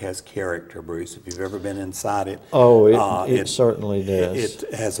 I think, has character, Bruce. If you've ever been inside it. Oh, it certainly does.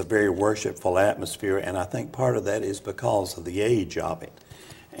 It has a very worshipful atmosphere, and I think part of that is because of the age of it.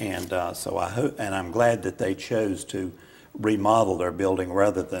 And so I hope, and I'm glad that they chose to remodel their building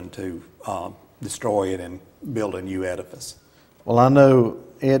rather than to destroy it and build a new edifice. Well, I know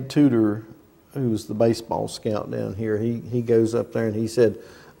Ed Tudor, who's the baseball scout down here, he goes up there and he said,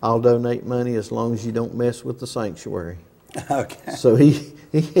 "I'll donate money as long as you don't mess with the sanctuary." Okay. So he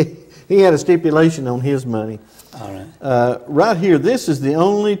had a stipulation on his money. All right. Right here, this is the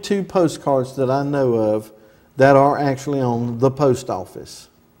only two postcards that I know of that are actually on the post office.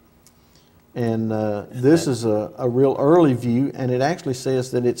 And this is a real early view, and it actually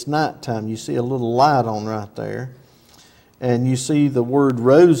says that it's nighttime. You see a little light on right there. And you see the word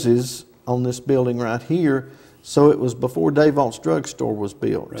Roses on this building right here. So it was before Dave Alt's drugstore was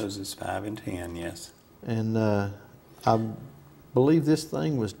built. Roses 5 and 10, yes. And I believe this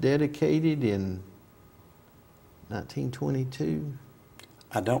thing was dedicated in 1922.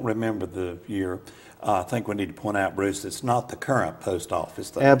 I don't remember the year. I think we need to point out, Bruce, it's not the current post office,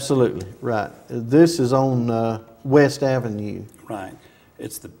 though. Absolutely, right. This is on West Avenue. Right.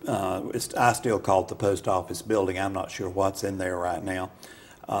 It's I still call it the post office building. I'm not sure what's in there right now,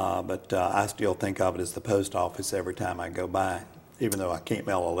 but I still think of it as the post office every time I go by, even though I can't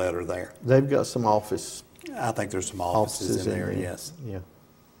mail a letter there. They've got some offices I think there's some offices in there, yes. Yeah.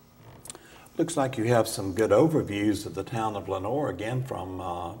 Looks like you have some good overviews of the town of Lenoir, again, from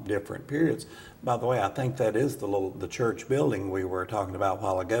different periods. By the way, I think that is the church building we were talking about a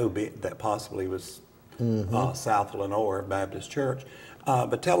while ago that possibly was South Lenoir Baptist Church.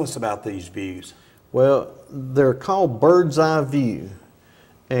 But tell us about these views. Well, they're called bird's eye view.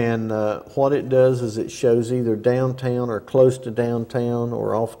 And what it does is it shows either downtown or close to downtown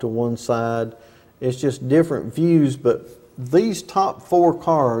or off to one side. It's just different views, but these top 4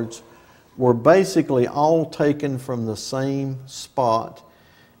 cards were basically all taken from the same spot.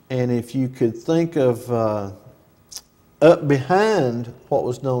 And if you could think of up behind what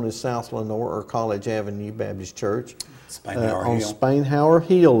was known as South Lenoir or College Avenue Baptist Church, on Spainhauer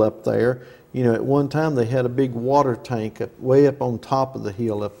Hill up there, you know, at one time they had a big water tank way up on top of the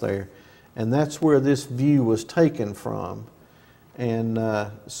hill up there. And that's where this view was taken from. And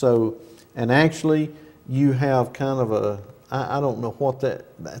and actually you have kind of I don't know what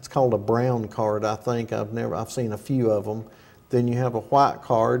that's called, a brown card, I think. I've seen a few of them. Then you have a white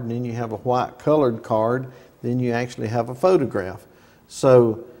card, and then you have a white colored card, then you actually have a photograph.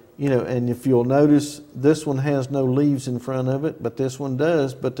 So, you know, and if you'll notice, this one has no leaves in front of it, but this one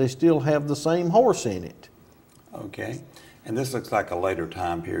does, but they still have the same horse in it. Okay. And this looks like a later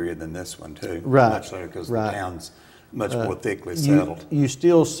time period than this one, too. Right. Much later, because the town's much more thickly settled. You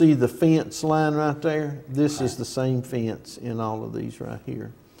still see the fence line right there. This is the same fence in all of these right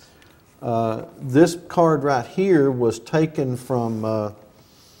here. This card right here was taken from up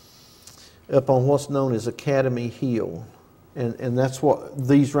on what's known as Academy Hill. And that's what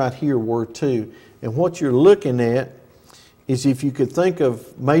these right here were too. And what you're looking at is, if you could think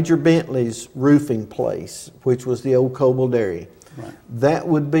of Major Bentley's roofing place, which was the old Coble Dairy, right, that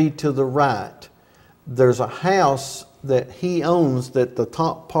would be to the right. There's a house that he owns that the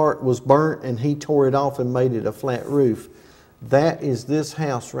top part was burnt and he tore it off and made it a flat roof. That is this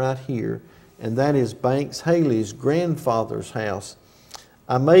house right here, and that is Banks Haley's grandfather's house.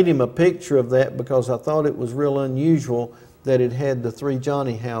 I made him a picture of that because I thought it was real unusual that it had the 3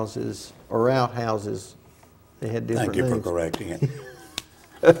 Johnny houses or outhouses. They had different names. Thank you for correcting it.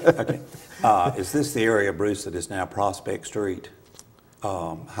 Okay. Is this the area, Bruce, that is now Prospect Street,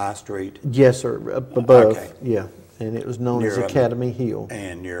 High Street? Yes, sir, up above. Okay. Yeah, and it was known as Academy Hill.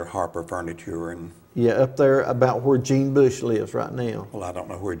 And near Harper Furniture and... Yeah, up there about where Gene Bush lives right now. Well, I don't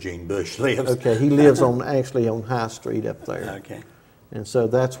know where Gene Bush lives. Okay, he lives actually on High Street up there. Okay. And so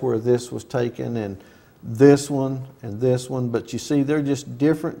that's where this was taken, and this one, but you see they're just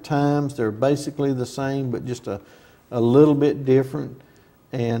different times. They're basically the same, but just a little bit different.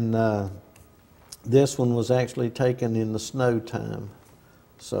 And this one was actually taken in the snow time.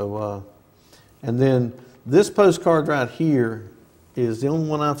 So, and then this postcard right here is the only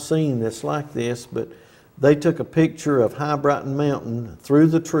one I've seen that's like this, but they took a picture of High Brighton Mountain through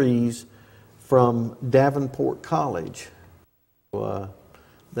the trees from Davenport College.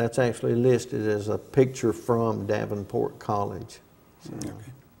 That's actually listed as a picture from Davenport College. So. Okay.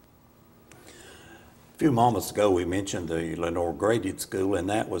 A few moments ago we mentioned the Lenoir Graded School, and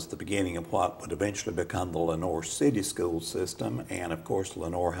that was the beginning of what would eventually become the Lenoir City School System, and of course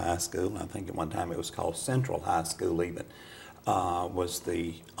Lenoir High School. I think at one time it was called Central High School even, was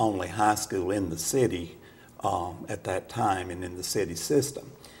the only high school in the city at that time and in the city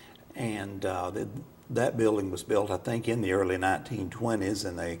system. And that building was built, I think, in the early 1920s,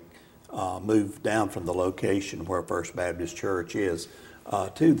 and they moved down from the location where First Baptist Church is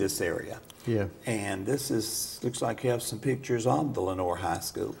to this area. Yeah. And this looks like you have some pictures on the Lenoir High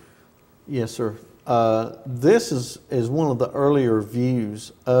School. Yes, sir. This is one of the earlier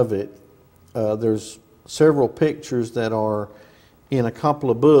views of it. There's several pictures that are in a couple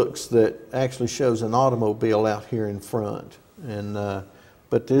of books that actually shows an automobile out here in front. And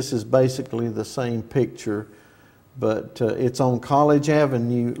but this is basically the same picture, but it's on College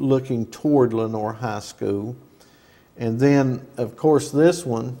Avenue looking toward Lenoir High School. And then, of course, this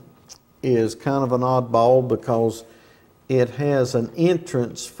one is kind of an oddball because it has an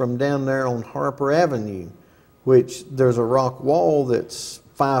entrance from down there on Harper Avenue, which there's a rock wall that's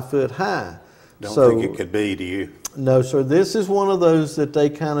 5 foot high. Don't So, think it could be, do you? no, sir. This is one of those that they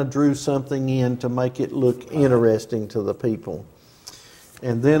kind of drew something in to make it look interesting to the people.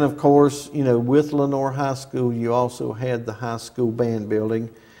 And then, of course, you know, with Lenoir High School, you also had the high school band building,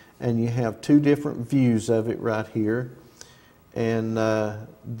 and you have two different views of it right here. And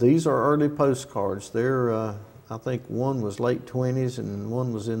these are early postcards. They're, I think one was late 20s and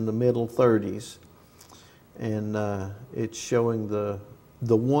one was in the middle 30s. And it's showing the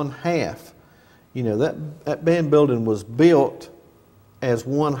one half. You know, that band building was built as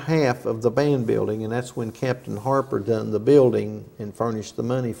one half of the band building, and that's when Captain Harper done the building and furnished the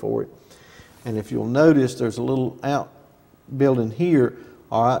money for it. And if you'll notice, there's a little outbuilding here.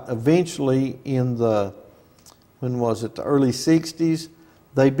 All right, eventually in the, when was it, the early 60s,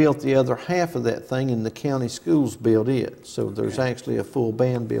 they built the other half of that thing and the county schools built it. So there's actually a full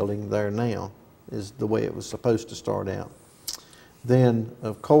band building there now, is the way it was supposed to start out. Then,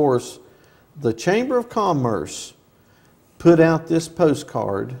 of course, the Chamber of Commerce put out this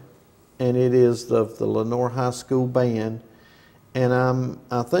postcard, and it is of the Lenoir High School Band. And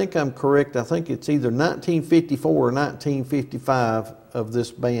I think I'm correct. I think it's either 1954 or 1955 of this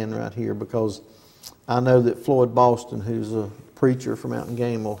band right here, because I know that Floyd Boston, who's a preacher from out in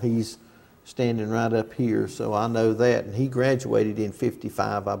Gamble, he's standing right up here, so I know that. And he graduated in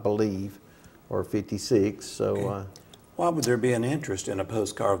 55, I believe, or 56. So. Why would there be an interest in a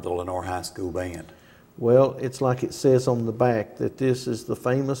postcard of the Lenoir High School Band? Well, it's like it says on the back that this is the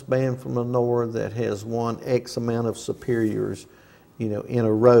famous band from Lenoir that has won X amount of superiors, you know, in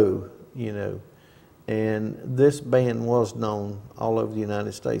a row, you know. And this band was known all over the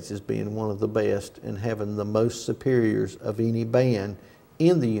United States as being one of the best and having the most superiors of any band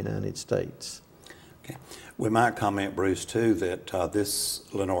in the United States. Okay. We might comment, Bruce, too, that this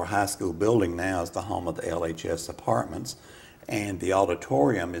Lenoir High School building now is the home of the LHS apartments, and the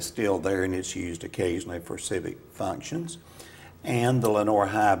auditorium is still there, and it's used occasionally for civic functions. And the Lenoir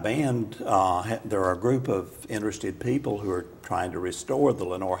High Band, there are a group of interested people who are trying to restore the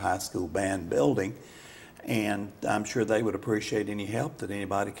Lenoir High School Band building, and I'm sure they would appreciate any help that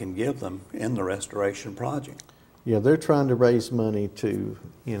anybody can give them in the restoration project. Yeah, they're trying to raise money to,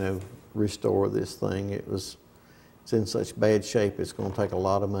 you know, restore this thing. It's in such bad shape, it's going to take a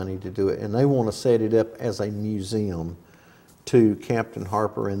lot of money to do it. And they want to set it up as a museum to Captain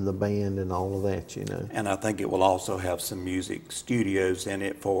Harper and the band and all of that, you know. And I think it will also have some music studios in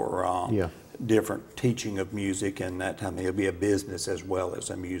it for different teaching of music, and that time it'll be a business as well as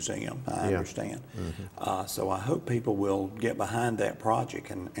a museum, I understand. Mm-hmm. So I hope people will get behind that project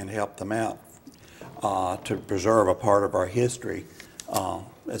and help them out to preserve a part of our history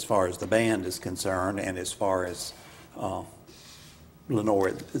as far as the band is concerned, and as far as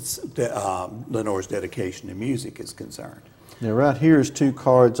Lenoir's dedication to music is concerned. Now right here is two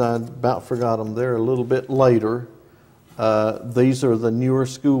cards. I about forgot them. They're a little bit later. These are the newer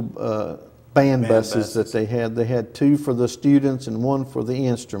school band buses that they had. They had two for the students and one for the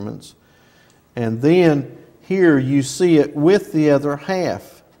instruments. And then here you see it with the other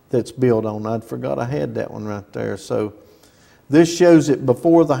half that's built on. I forgot I had that one right there. So this shows it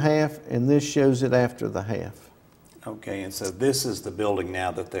before the half, and this shows it after the half. Okay, and so this is the building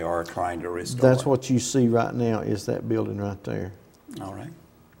now that they are trying to restore. That's what you see right now, is that building right there. All right.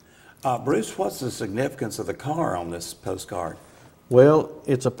 Bruce, what's the significance of the car on this postcard? Well,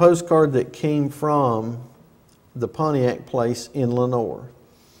 it's a postcard that came from the Pontiac place in Lenoir.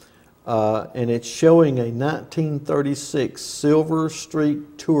 And it's showing a 1936 Silver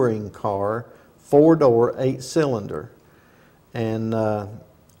Street touring car, 4-door, 8-cylinder. And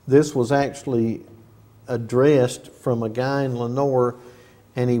this was actually addressed from a guy in Lenoir,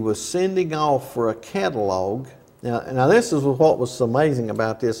 and he was sending off for a catalog. Now this is what was so amazing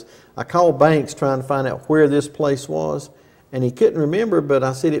about this. I called Banks trying to find out where this place was, and he couldn't remember, but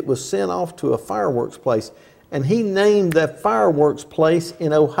I said it was sent off to a fireworks place. And he named that fireworks place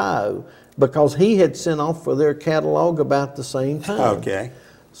in Ohio because he had sent off for their catalog about the same time. Okay.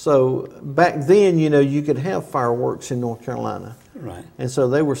 So back then, you know, you could have fireworks in North Carolina. Right. And so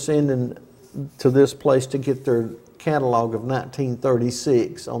they were sending to this place to get their catalog of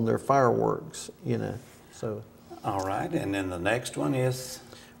 1936 on their fireworks, you know. So. All right, and then the next one is?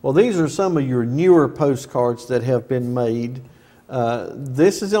 Well, these are some of your newer postcards that have been made.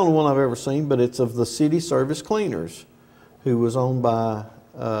 This is the only one I've ever seen, but it's of the City Service Cleaners, who was owned by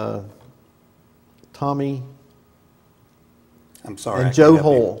Tommy. I'm sorry. And Joe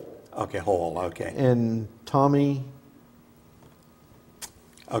Hall. Okay, Hall, okay. And Tommy.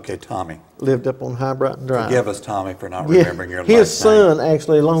 Okay, Tommy. Lived up on High Brighton Drive. Forgive us, Tommy, for not remembering your last name. His son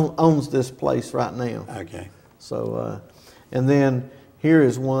actually owns this place right now. Okay. So, and then here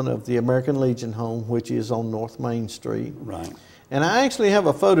is one of the American Legion home, which is on North Main Street. Right. And I actually have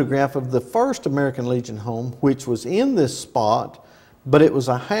a photograph of the first American Legion home, which was in this spot, but it was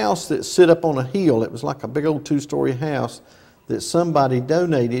a house that sit up on a hill. It was like a big old two-story house that somebody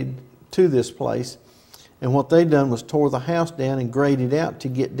donated to this place. And what they done was tore the house down and graded out to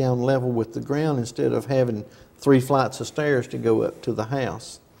get down level with the ground instead of having 3 flights of stairs to go up to the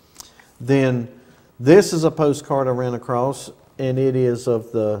house. Then this is a postcard I ran across, and it is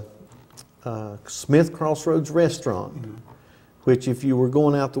of the Smith Crossroads Restaurant, which if you were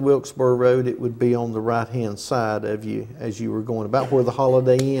going out the Wilkesboro Road, it would be on the right-hand side of you as you were going, about where the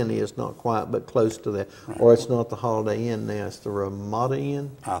Holiday Inn is, not quite, but close to that. Right. Or it's not the Holiday Inn now, it's the Ramada Inn.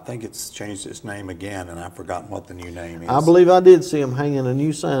 I think it's changed its name again, and I've forgotten what the new name is. I believe I did see them hanging a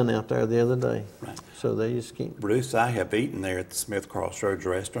new sign out there the other day. Right. So they just keep... Bruce, I have eaten there at the Smith Crossroads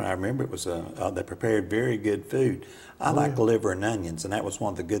Restaurant. I remember it was they prepared very good food. I like liver and onions, and that was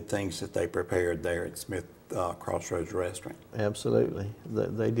one of the good things that they prepared there at Smith Crossroads Restaurant. Absolutely.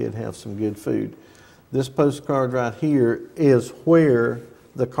 They did have some good food. This postcard right here is where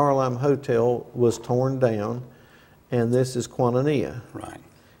the Carlime Hotel was torn down, and this is Quintanilla. Right.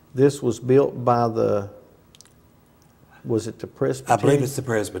 This was built by the, was it the Presbyterian? I believe it's the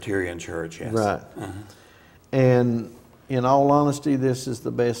Presbyterian Church, yes. Right. And in all honesty, this is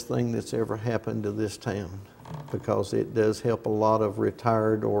the best thing that's ever happened to this town, because it does help a lot of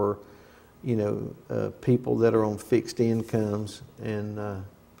retired or people that are on fixed incomes. And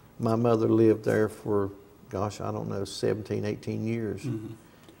my mother lived there for, gosh, I don't know, 17, 18 years.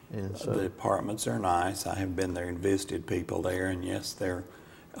 And so the apartments are nice. I have been there and visited people there, and yes,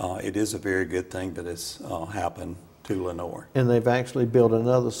 it is a very good thing that has happened to Lenoir. And they've actually built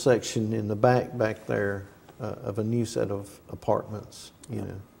another section in the back there of a new set of apartments,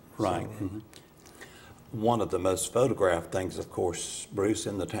 Right. So, One of the most photographed things, of course, Bruce,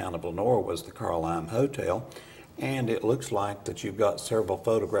 in the town of Lenoir was the Carlime Hotel, and it looks like that you've got several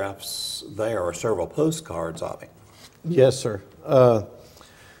photographs there, or several postcards of it. Yes, sir.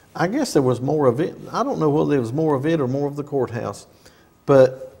 I guess there was more of it. I don't know whether there was more of it or more of the courthouse,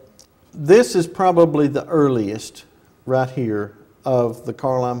 but this is probably the earliest right here of the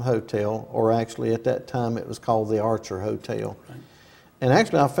Carlime Hotel, or actually at that time it was called the Archer Hotel. Right. And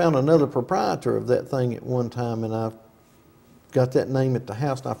actually I found another proprietor of that thing at one time, and I got that name at the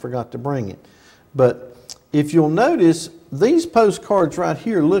house and I forgot to bring it. But if you'll notice, these postcards right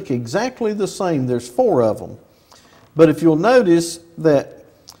here look exactly the same. There's 4 of them. But if you'll notice that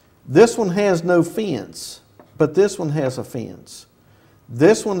this one has no fence, but this one has a fence.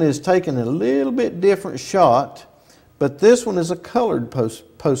 This one is taken a little bit different shot, but this one is a colored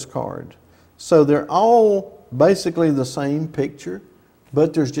postcard. So they're all basically the same picture,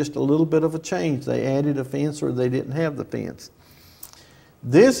 but there's just a little bit of a change. They added a fence or they didn't have the fence.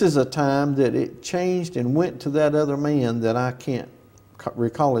 This is a time that it changed and went to that other man that I can't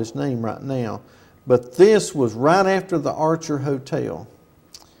recall his name right now, but this was right after the Archer Hotel.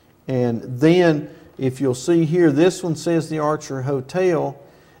 And then if you'll see here, this one says the Archer Hotel,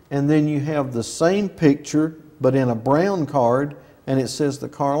 and then you have the same picture but in a brown card, and it says the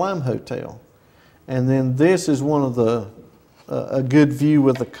Carlime Hotel. And then this is one of the a good view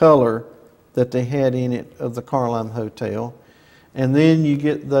with the color that they had in it of the Carlime Hotel. And then you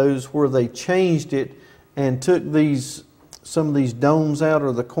get those where they changed it and took some of these domes out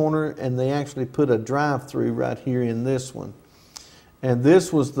of the corner, and they actually put a drive-through right here in this one. And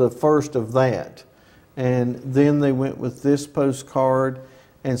this was the first of that. And then they went with this postcard.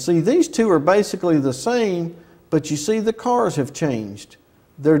 And see, these two are basically the same, but you see the cars have changed.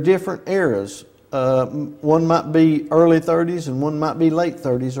 They're different eras. One might be early 30s and one might be late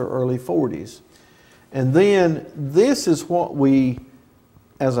 30s or early 40s. And then this is what we,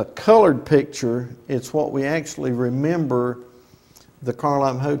 as a colored picture, it's what we actually remember the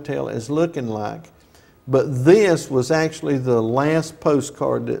Carlime Hotel as looking like. But this was actually the last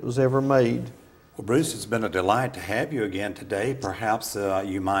postcard that was ever made. Well, Bruce, it's been a delight to have you again today. Perhaps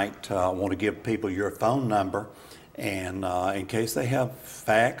you might want to give people your phone number, and in case they have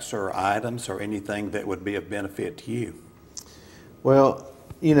facts or items or anything that would be of benefit to you. Well,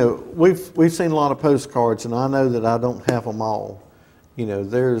 you know, we've seen a lot of postcards, and I know that I don't have them all. You know,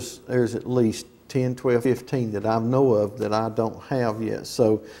 there's at least 10, 12, 15 that I know of that I don't have yet.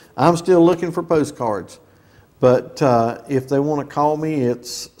 So I'm still looking for postcards. But if they want to call me,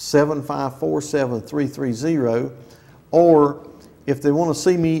 it's 754-7330. Or if they want to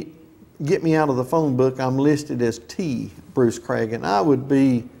see me, get me out of the phone book, I'm listed as T. Bruce Craig, and I would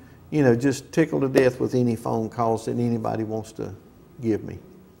be, just tickled to death with any phone calls that anybody wants to give me.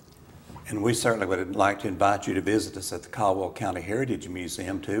 And we certainly would like to invite you to visit us at the Caldwell County Heritage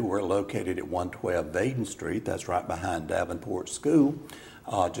Museum too. We're located at 112 Vaden Street. That's right behind Davenport School,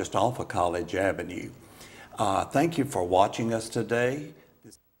 just off of College Avenue. Thank you for watching us today.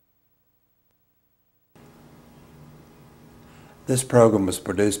 This program was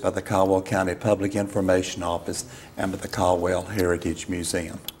produced by the Caldwell County Public Information Office and by the Caldwell Heritage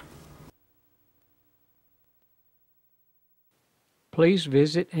Museum. Please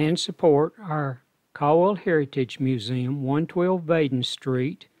visit and support our Caldwell Heritage Museum, 112 Vaden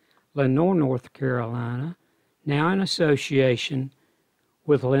Street, Lenoir, North Carolina, now in association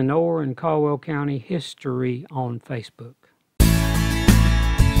with Lenoir and Caldwell County History on Facebook.